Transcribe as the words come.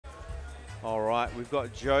All right, we've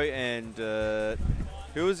got Joe and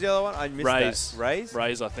who was the other one? I missed RaZe. that. RaZe?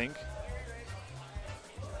 RaZe, I think.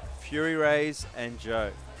 Fury, RaZe, and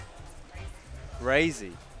Joe.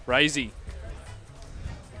 RaZe. RaZe.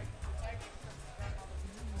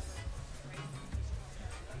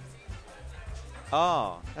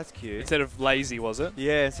 Oh, that's cute. Instead of lazy, was it?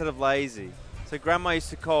 Yeah, instead of lazy. So Grandma used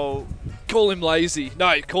to call him lazy.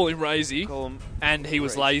 No, call him RaZe. Call him. And he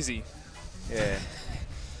was lazy. Yeah.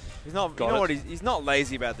 He's not. You know what? He's not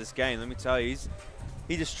lazy about this game. Let me tell you.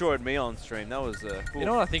 He destroyed me on stream. That was. You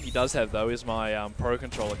know what I think he does have though is my Pro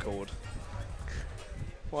Controller cord.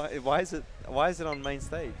 Why is it on main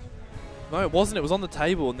stage? No, it wasn't. It was on the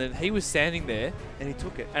table, and then he was standing there, and he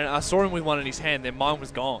took it. And I saw him with one in his hand. Then mine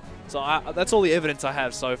was gone. So that's all the evidence I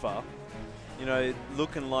have so far. You know,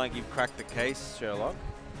 looking like you've cracked the case, Sherlock.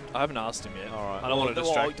 I haven't asked him yet. All right. I don't want to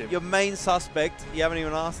distract him. Your main suspect, you haven't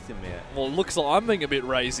even asked him yet. Well, it looks like I'm being a bit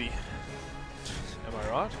razy. Am I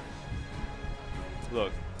right?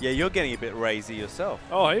 Look, yeah, you're getting a bit razy yourself.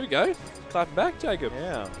 Oh, here we go. Clapping back, Jacob.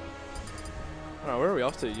 Yeah. All right, where are we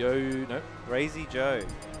off to? No. Razy Joe.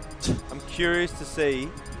 I'm curious to see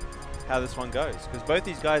how this one goes because both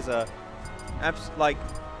these guys are like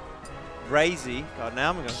RaZe. God, now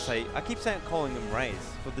I'm going to say, I keep calling them RaZe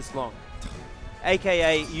for this long.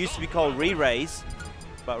 AKA used to be called RaZe,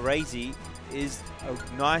 but RaZe is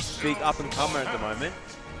a nice big up and comer at the moment.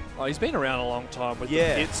 Oh, he's been around a long time with the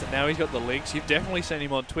hits, and now he's got the links. You've definitely seen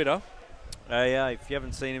him on Twitter. Yeah, if you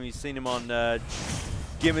haven't seen him, you've seen him on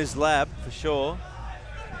Gimmer's Lab for sure.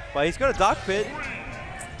 But he's got a Dark Pit.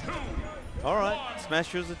 All right,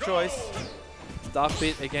 Smash was a choice. Dark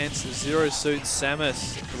Pit against Zero Suit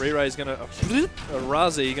Samus. RaZe going to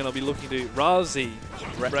RaZe going to be looking to RaZe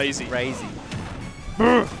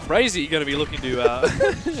going to be looking to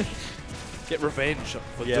get revenge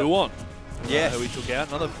for Duon. Yeah, who he took out.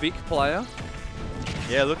 Another Vic player.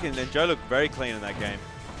 Yeah, and Joe looked very clean in that game.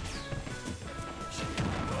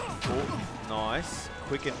 Oh, nice.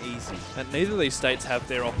 Quick and easy. And neither of these states have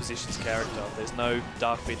their opposition's character. There's no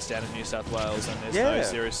Dark Pits down in New South Wales, and there's no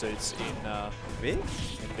Zero Suits in Vic.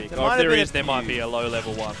 Or if there is, there might be a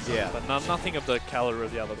low-level one. Yeah. But nothing of the caliber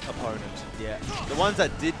of the other opponent. Yeah. The ones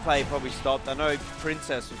that did play probably stopped. I know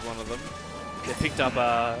Princess was one of them. They picked up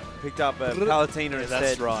a Palutena instead.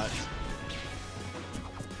 That's right.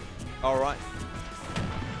 All right.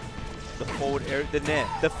 The forward air, the net,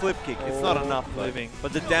 the flip kick. It's not enough,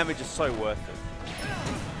 but the damage is so worth it.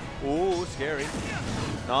 Ooh, scary.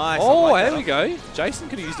 Nice. Oh, there we go. Jason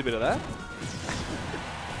could have used a bit of that.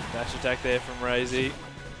 Dash attack there from RaZe.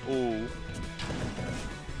 Ooh.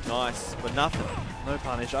 Nice, but nothing. No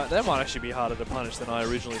punish. That might actually be harder to punish than I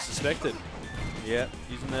originally suspected. Yeah,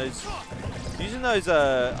 using those,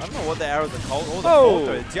 I don't know what the arrows are called. All the ball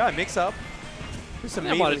threads. Yeah, mix up.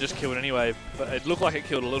 That might have just killed anyway, but it looked like it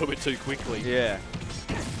killed a little bit too quickly. Yeah.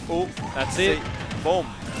 Oh, that's it. Boom.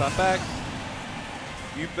 Cut back.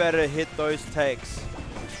 You better hit those takes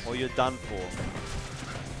or you're done for.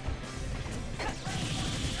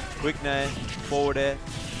 Quick nair, forward air.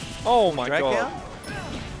 Oh my god. Out?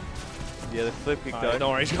 Yeah, the flip kick though.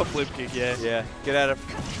 Don't worry, he's got flip kick, yeah. Yeah, get out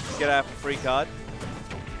for free card.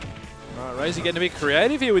 Alright, RaZe getting a bit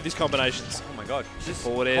creative here with his combinations. Oh my god. Just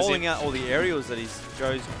forward airs calling out all the aerials that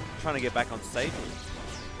Joe's trying to get back on stage with.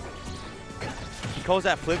 He calls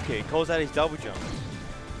out flip kick, calls out his double jump.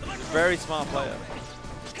 Very smart player.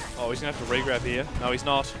 Oh, he's going to have to re-grab here. No, he's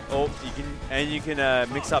not. Oh, you can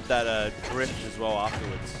mix up that drift as well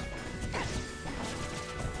afterwards.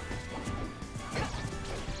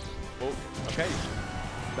 Oh, okay.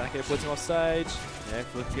 Back air flips him off stage. Yeah,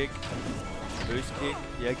 flip kick. Boost kick.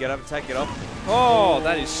 Yeah, get up, take it off. Oh,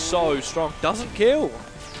 that is so strong. Doesn't kill.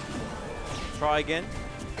 Try again.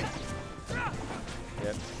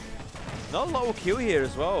 Yep. Not a lot will kill here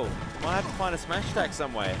as well. Might have to find a smash attack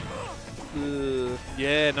somewhere.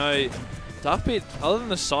 Yeah, no. Dark Pit, other than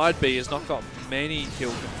the side B, has not got many kill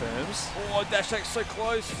confirms. Oh, dash attack's so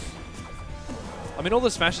close. I mean, all the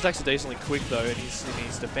smash attacks are decently quick, though, in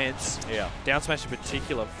his defense. Yeah. Down smash in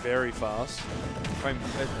particular, very fast. It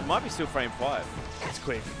might be still frame 5. It's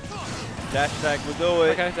quick. Dash attack will do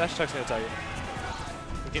it. Okay, dash attack's going to take it.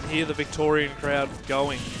 You can hear the Victorian crowd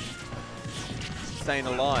going. Staying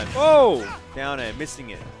alive. Oh! Down air,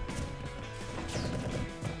 missing it.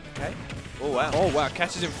 Okay. Oh, wow. Oh, wow.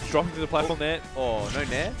 Catches him dropping through the platform there. Oh, no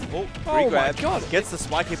nair. Oh, oh grab. My God. Gets the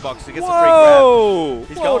spike hitbox. He gets the free grab.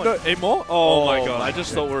 He's going. No, any more? Oh, my God. I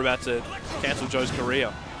just thought we were about to cancel Joe's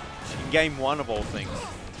career. In game 1 of all things.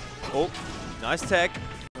 Oh, nice tech.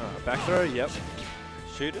 Back throw, yep.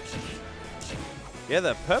 Shoot it. Yeah,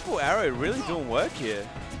 the purple arrow really doing work here.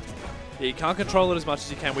 Yeah, you can't control it as much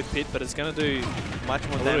as you can with Pit, but it's going to do much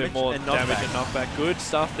more a little bit more damage and knockback. Good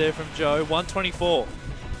stuff there from Joe. 124.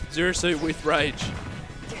 Zero Suit with Rage.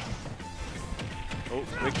 Oh,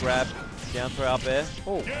 quick grab. Down throw up air.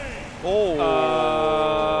 Oh.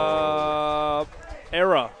 Oh.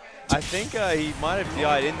 Error. I think he might have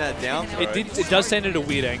DI'd in that down throw. It does send it a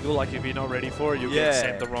weird angle, like if you're not ready for it, you'll get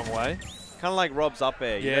sent the wrong way. Kind of like Rob's up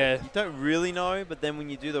air. Yeah. You don't really know, but then when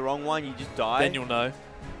you do the wrong one, you just die. Then you'll know.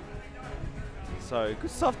 So,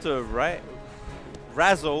 good stuff to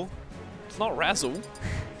Razzle. It's not Razzle.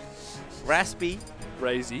 Raspy.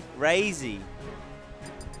 RaZe. RaZe.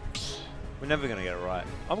 We're never going to get it right.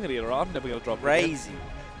 I'm going to get it right. I'm never going to drop it. RaZe.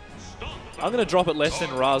 I'm going to drop it less than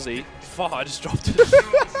RaZe. Fuck, I just dropped it.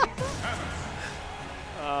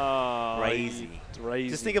 RaZe.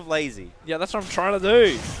 Just think of lazy. Yeah, that's what I'm trying to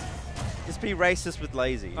do. Just be racist with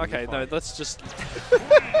lazy. Okay, no, let's just...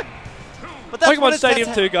 But that's Pokemon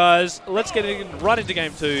Stadium 2, guys. Let's get right into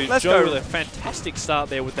Game 2. Let's Joe go. with a fantastic start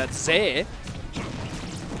there with that Zaire.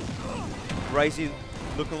 RaZe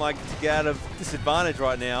looking like to get out of disadvantage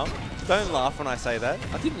right now. Don't laugh when I say that.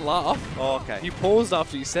 I didn't laugh. Oh, okay. You paused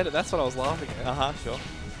after you said it. That's what I was laughing at. Uh-huh, sure.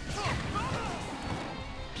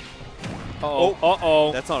 Uh-oh.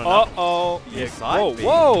 Uh-oh. That's not enough. Uh-oh. Yeah, whoa,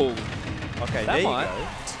 whoa. Okay, that there might you go.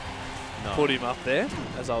 No. Put him up there,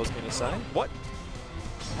 as I was going to say. What?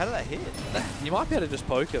 How did that hit? You might be able to just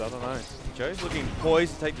poke it. I don't know. Joe's looking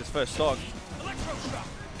poised to take this first stock.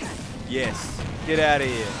 Yes. Get out of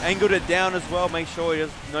here. Angled it down as well. Make sure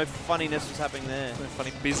no funniness was happening there. No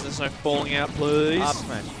funny business, no falling out, please. Up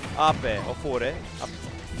smash. Up air. Or forward air. Up.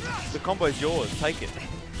 The combo's yours. Take it.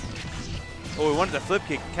 Oh, we wanted the flip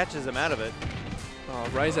kick. Catches him out of it. Oh,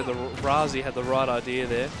 RaZe had the right idea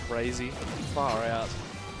there. RaZe. Far out.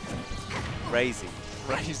 RaZe.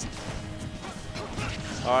 RaZe.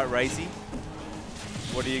 All right, RaZe.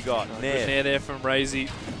 What do you got? Good nair there from RaZe.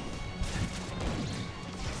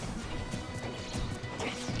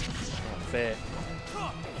 Fair.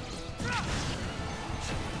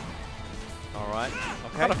 All right.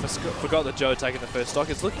 Okay. Kind of forgot that Joe had taken the first stock.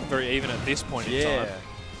 It's looking very even at this point in time.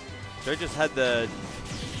 Joe just had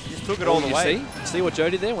just took it all the way. See what Joe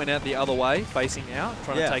did there? Went out the other way, facing out,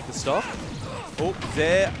 trying to take the stock. Oh,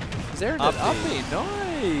 there. There and up there.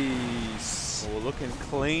 Nice. Oh, looking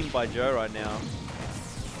clean by Joe right now.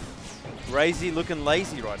 RaZe looking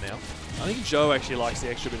lazy right now. I think Joe actually likes the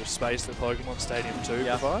extra bit of space that Pokemon Stadium 2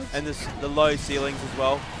 provides. And the low ceilings as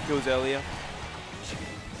well. Kills earlier.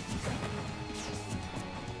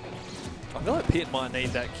 I feel like Pit might need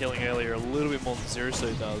that killing earlier a little bit more than Zero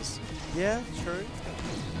Suit does. Yeah, true.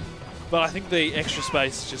 But I think the extra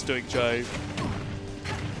space is just doing Joe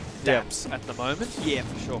daps at the moment. Yeah,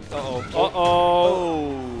 for sure. Uh-oh.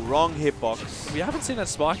 Oh, wrong hitbox. We haven't seen that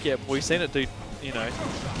spike yet, but we've seen it do, you know,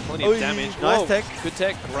 plenty of damage. Nice tech. Good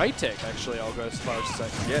tech. Great tech, actually, I'll go as far as to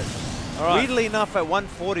say. Yes. All right. Weirdly enough, at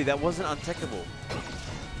 140, that wasn't untechable.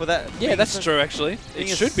 For that. Yeah, that's true, actually. It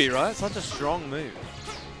should be, right? Such a strong move.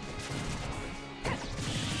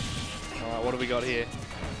 All right, what do we got here?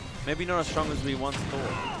 Maybe not as strong as we once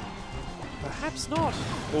thought. Perhaps not.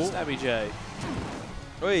 Stabby J.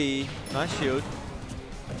 Oi, nice shield.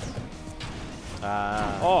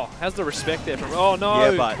 Oh, how's the respect there from... Oh,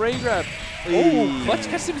 no. Yeah, but Re-grab. Oh, clutch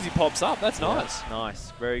catch him as he pops up. That's nice.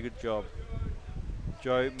 Nice. Very good job.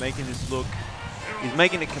 Joe making this look... He's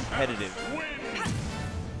making it competitive.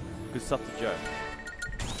 Good stuff to Joe.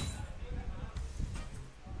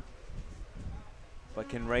 But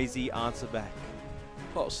can RaZe answer back?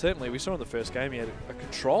 Well, certainly. We saw in the first game he had a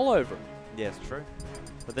control over him. Yeah, it's true.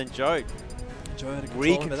 But then Joe had a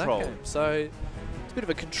control over that game. So it's a bit of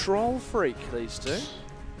a control freak, these two.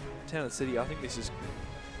 Town and City, I think this is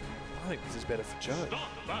better for Joe.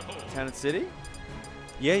 Town and City?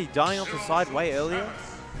 Yeah, you're dying off the side way earlier.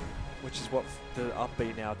 Which is what the up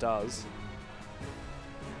B now does.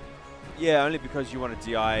 Yeah, only because you want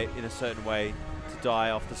to DI in a certain way to die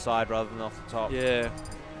off the side rather than off the top. Yeah.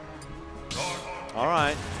 All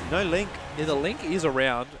right. No Link. Yeah, the Link is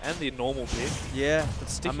around and the normal pick. Yeah. But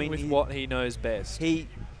sticking with what he knows best. He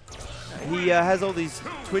has all these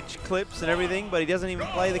Twitch clips and everything, but he doesn't even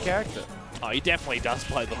play the character. Oh, he definitely does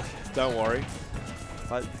play the Link. Don't worry.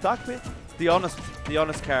 But Dark Pit, the honest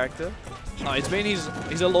character. No,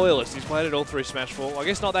 he's a loyalist. He's played it all through Smash 4. I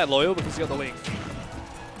guess not that loyal because he's got the Link.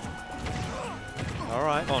 All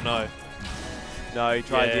right. Oh, no. No, he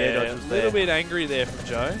tried the air dodges there. A little bit angry there from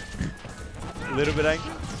Joe. A little bit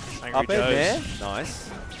angry. Up in there. Nice.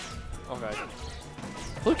 Okay.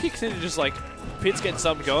 Flip kicks into just like, Pit's getting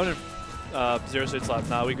something going and Zero Suit's like,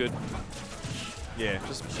 nah, we good. Yeah.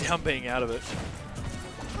 Just down being out of it.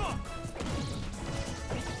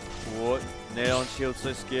 What? Nail on shield,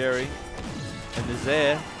 so scary. And there's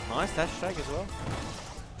there. Nice dash attack as well.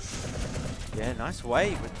 Yeah, nice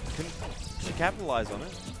wave. Couldn't capitalize on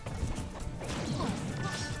it.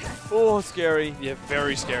 Oh, scary. Yeah,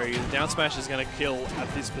 very scary. The down smash is going to kill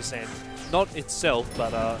at this percent. Not itself,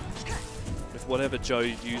 but with whatever Joe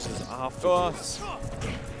uses afterwards.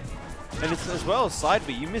 And it's as well as side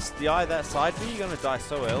B. You missed the eye of that side B, you're going to die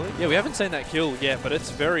so early. Yeah, we haven't seen that kill yet, but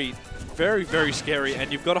it's very, very, very scary,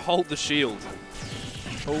 and you've got to hold the shield.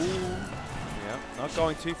 Oh. Yeah, not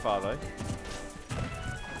going too far though.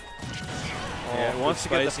 Oh, yeah, wants to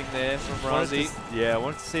get spacing there from RaZe. Yeah, I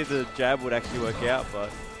wanted to see if the jab would actually work out, but...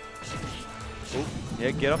 Ooh,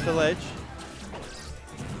 yeah, get off the ledge.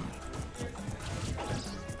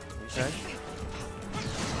 Okay.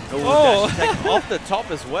 Oh, dash off the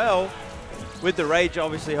top as well. With the rage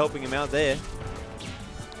obviously helping him out there.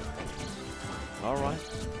 Alright.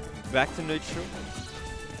 Back to neutral.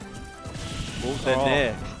 Oh,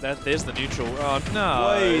 then there. There's the neutral. Oh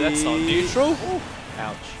no, that's not neutral. Ooh.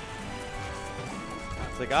 Ouch.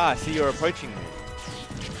 It's like, I see you're approaching me.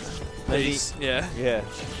 Please. Yeah. Yeah.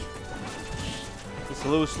 Just a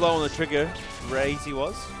little slow on the trigger. RaZe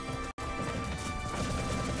was.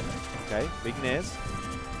 Okay, big nares.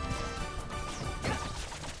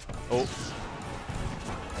 Oh.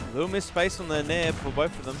 Little missed space on the nair for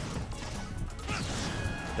both of them.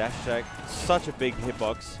 Dash attack. Such a big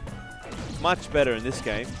hitbox. Much better in this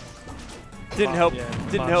game. Didn't help. Yeah,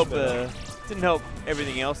 Didn't help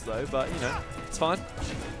everything else though. But you know, it's fine.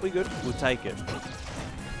 We good. We'll take it.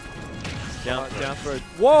 Down for it.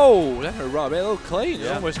 Whoa! That rub. A little clean.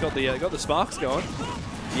 Yeah. Almost got the sparks going.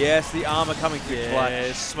 Yes, the armor coming through.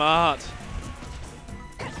 Yeah, smart.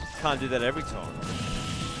 Can't do that every time.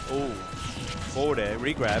 Oh, forward air,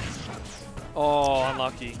 regrab. Oh,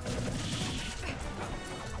 unlucky.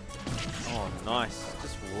 Oh, nice.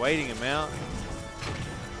 Just waiting him out.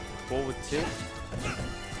 Forward tilt.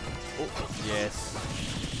 Oh, yes.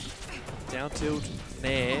 Down tilt,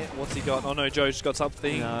 nair. What's he got? Oh no, Joe's got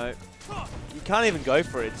something. No. You can't even go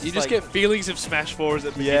for it. You just get feelings of Smash 4 as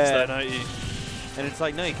it begins though, don't you? And it's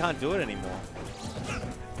like, no, you can't do it anymore.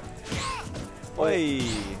 Oi.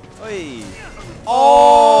 Oi.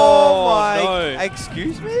 Oh my. No.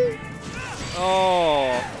 Excuse me?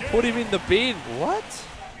 Oh, put him in the bin. What?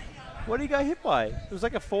 What did he get hit by? It was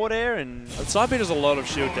like a forward air and... Side B does a lot of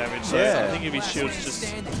shield damage, so yeah. I think if his shield's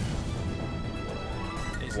just...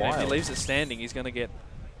 If he leaves it standing, he's going to get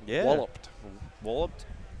walloped. Walloped.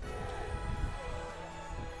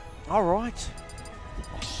 All right.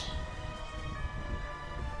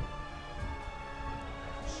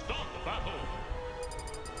 Start the battle.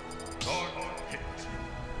 Guard hit.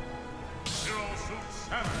 Zero suit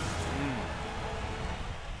Samus.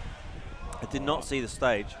 I did not see the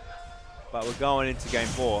stage, but we're going into game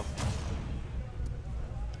 4.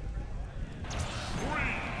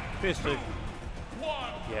 PS2.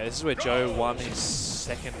 Yeah, this is where Joe won his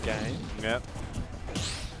second game. Yep.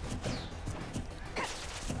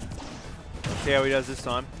 Let's see how he does this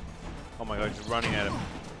time. Oh my god, just running at him.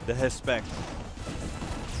 The respect.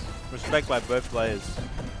 Respect by both players.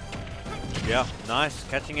 Yeah, nice.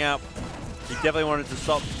 Catching out. He definitely wanted to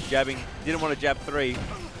stop jabbing. Didn't want to jab 3.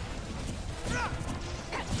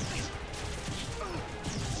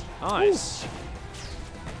 Nice.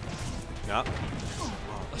 Yep.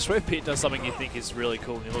 I swear Pete does something you think is really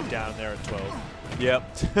cool and you look down there at 12. Yep.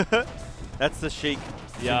 That's the Sheik.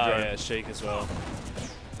 Yeah, Sheik as well.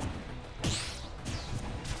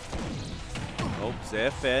 Oh, Zaire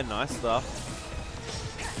fair. Nice stuff.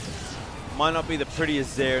 Might not be the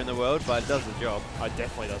prettiest Zaire in the world, but it does the job. It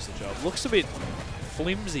definitely does the job. Looks a bit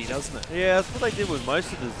flimsy, doesn't it? Yeah, that's what they did with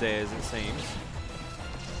most of the Zaires, it seems.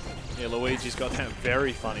 Yeah, Luigi's got that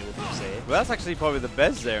very funny looking Zaire. Well, that's actually probably the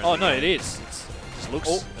best Zaire. Oh, no, it is. It just looks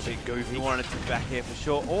a bit goofy. He wanted to back here for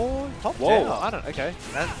sure. Oh, top Whoa, down. I don't. Okay.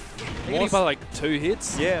 That's More by like 2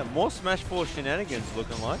 hits. Yeah, more Smash 4 shenanigans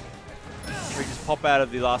looking like. We just pop out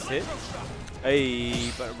of the last hit.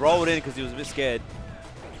 Hey, but rolled in because he was a bit scared.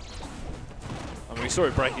 I mean, we saw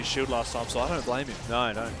him break his shield last time, so I don't blame him. No,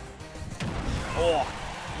 I don't. Oh,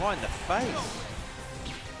 right in the face.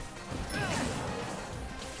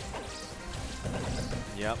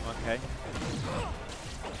 Yep, okay.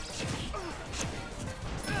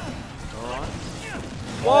 Alright.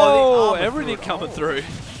 Whoa, everything coming through.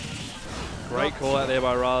 Great call out there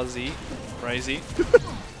by RaZe.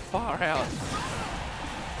 Far out.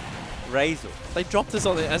 RaZe. They dropped us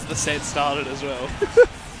on it as the set started as well.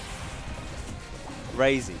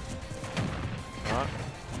 RaZe. Alright.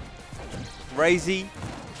 RaZe.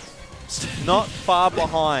 Not far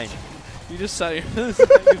behind. You're just saying, you're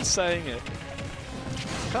saying it.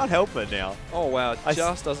 Can't help it now. Oh, wow.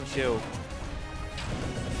 Just doesn't kill.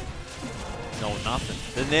 No, nothing.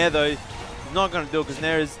 The Nair, though, not going to do it because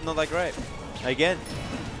Nair is not that great. Again,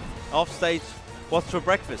 off stage, what's for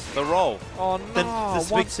breakfast? The roll. Oh, no. The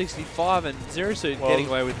 165 and Zero Suit getting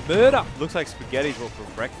away with murder. Looks like spaghetti's all for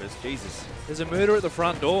breakfast. Jesus. There's a murder at the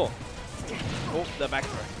front door. Oh, the back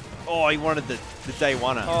throw. Oh, he wanted the day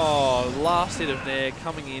one-er. Oh, last hit of Nair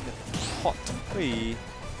coming in hot. Whee.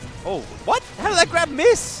 Oh, what? How did that grab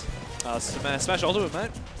miss? Smash ultimate,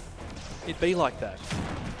 mate. It'd be like that.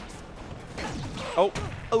 Oh.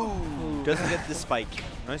 Oh. Doesn't get the spike.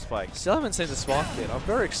 No spike. Still haven't seen the spike yet. I'm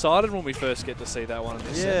very excited when we first get to see that one in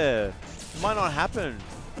this set. Yeah. It might not happen.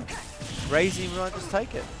 RaZe might just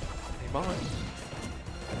take it. He might.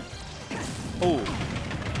 Oh.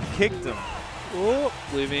 Kicked him. Oh,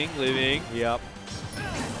 living. Yep.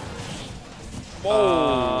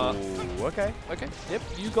 Whoa. Okay. Okay. Yep,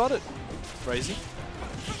 you got it. RaZe.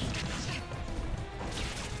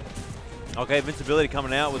 Okay, invincibility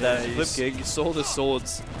coming out with that flip kick. You saw the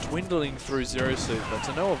swords dwindling through Zero Suit, but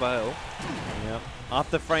to no avail. Yep.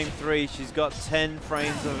 After frame 3, she's got 10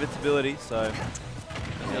 frames of invincibility, so...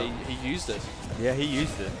 Yeah, he used it. Yeah, he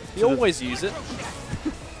used it. He always use it.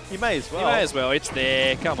 He may as well. He may as well. It's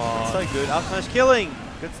there. Come on. So good. Up smash killing.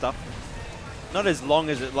 Good stuff. Not as long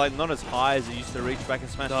as it, like, not as high as it used to reach back in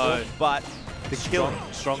Smash 4, but the killing.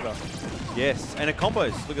 Stronger. Yes. And it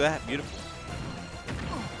combos. Look at that. Beautiful.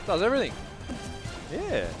 Does everything.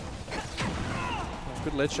 Yeah.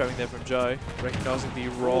 Good lead showing there from Joe. Recognizing the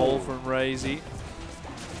roll from RaZe.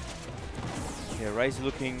 Yeah, RaZe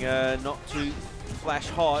looking not too flash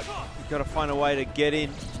hot. You've got to find a way to get in,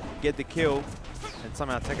 get the kill, and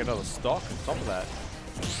somehow take another stock on top of that.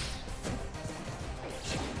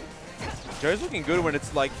 Joe's looking good when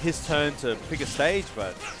it's like his turn to pick a stage,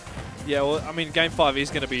 but... Yeah, well, I mean, Game 5 is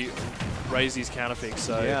going to be RaZe's counterpick,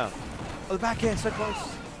 so... Yeah. Oh, the back air, so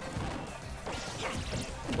close.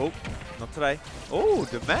 Oh, not today. Oh,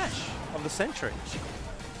 the mash of the century.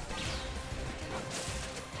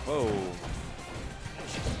 Whoa.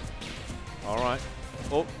 All right.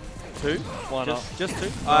 Oh, 2. Why not? Just 2.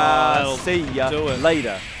 That'll see ya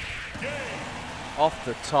later. Off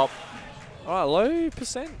the top. All right, low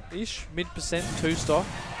percent-ish, mid-percent, 2 stock.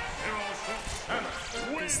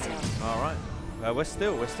 All right. We're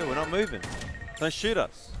still. We're not moving. Don't shoot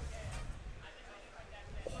us.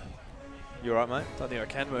 You all right, mate? Don't think I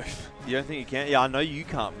can move. You don't think you can? Yeah, I know you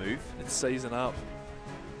can't move. It's season up.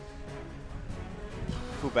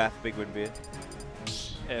 Cool bath, Big Win Beer.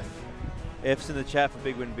 F. F's in the chat for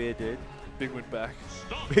Big Win Beer, dude. Big win back.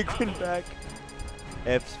 Big Win back.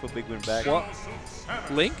 F's for Big Win back. What?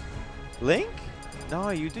 Link? Link? No,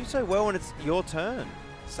 you do so well when it's your turn.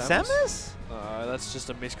 Samus? No, that's just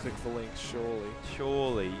a misclick for Link, surely.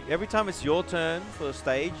 Surely. Every time it's your turn for a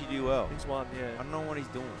stage, you do well. He's won, yeah. I don't know what he's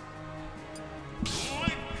doing.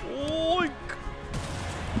 Oink.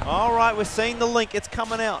 All right, we're seeing the Link. It's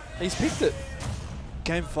coming out. He's picked it.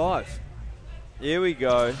 Game 5. Here we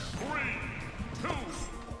go. 3, 2,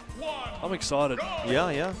 1. I'm excited.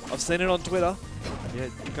 Yeah. I've seen it on Twitter. Yeah,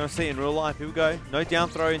 you're going to see it in real life. Here we go. No down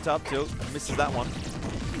throw into up tilt. Misses that one.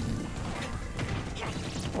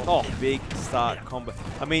 Oh, big start combo.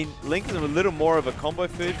 I mean, Link is a little more of a combo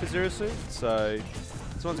food for Zero Suit, so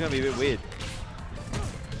this one's going to be a bit weird.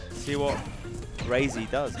 See what RaZe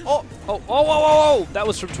does. Oh! That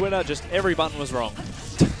was from Twitter. Just every button was wrong.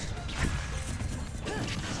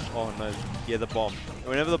 Oh, no. Yeah, the bomb.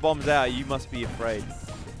 Whenever the bomb's out, you must be afraid.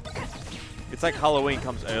 It's like Halloween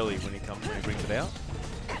comes early when he brings it out.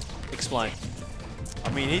 Explain. I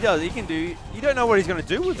mean, he does. He can do... You don't know what he's going to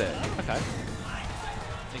do with it. Okay.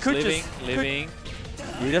 Could living.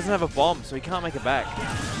 He doesn't have a bomb, so he can't make it back. I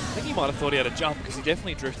think he might have thought he had a jump because he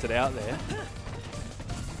definitely drifted out there.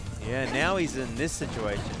 Yeah, now he's in this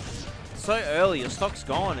situation. So early, your stock's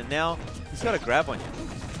gone, and now he's got a grab on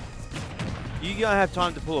you. You don't have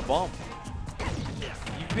time to pull a bomb.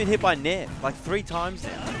 You've been hit by net like 3 times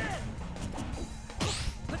now.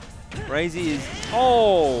 RaZe is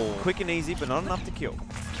quick and easy, but not enough to kill.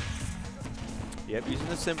 Yep, using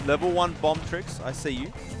the level 1 bomb tricks. I see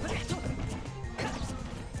you.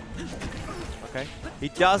 Okay. He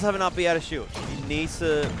does have an up B out of shield. He needs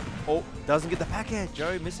to... Oh, doesn't get the back air.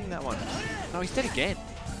 Joe missing that one. No, he's dead again.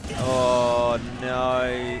 Oh,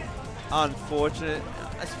 no. Unfortunate.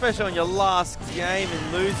 Especially on your last game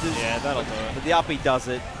and loses. Yeah, that'll do it. But the up B does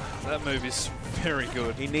it. That move is very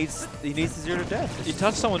good. He needs the 0 to death. You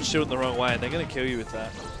touch someone's shield in the wrong way and they're going to kill you with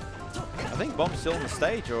that. I think bomb's still on the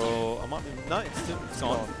stage, or I might be... No, it's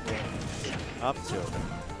gone. Yeah. Up tilt.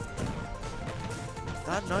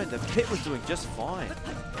 I don't know, the pit was doing just fine.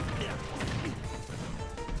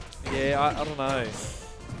 Yeah, I don't know.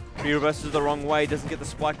 He reverses the wrong way, doesn't get the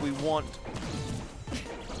spike we want.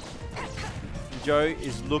 And Joe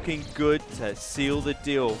is looking good to seal the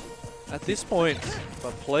deal. At this point,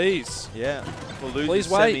 but please. Yeah, we'll lose please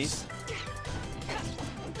the wait. semis.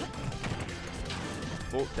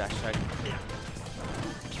 Oh, dash shake.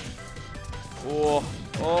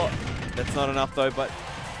 Oh, that's not enough though, but...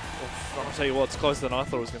 I'll tell you what, it's closer than I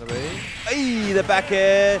thought it was going to be. Hey, the back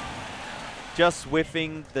air. Just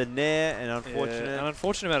whiffing the nair, and unfortunate. Yeah, an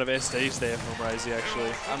unfortunate amount of SDs there from RaZe,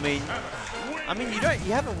 actually. I mean,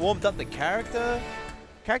 you haven't warmed up the character.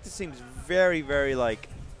 Character seems very, very like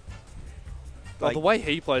the way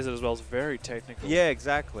he plays it as well is very technical. Yeah,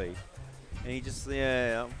 exactly. And he just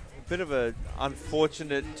a bit of a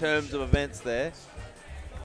unfortunate terms of events there.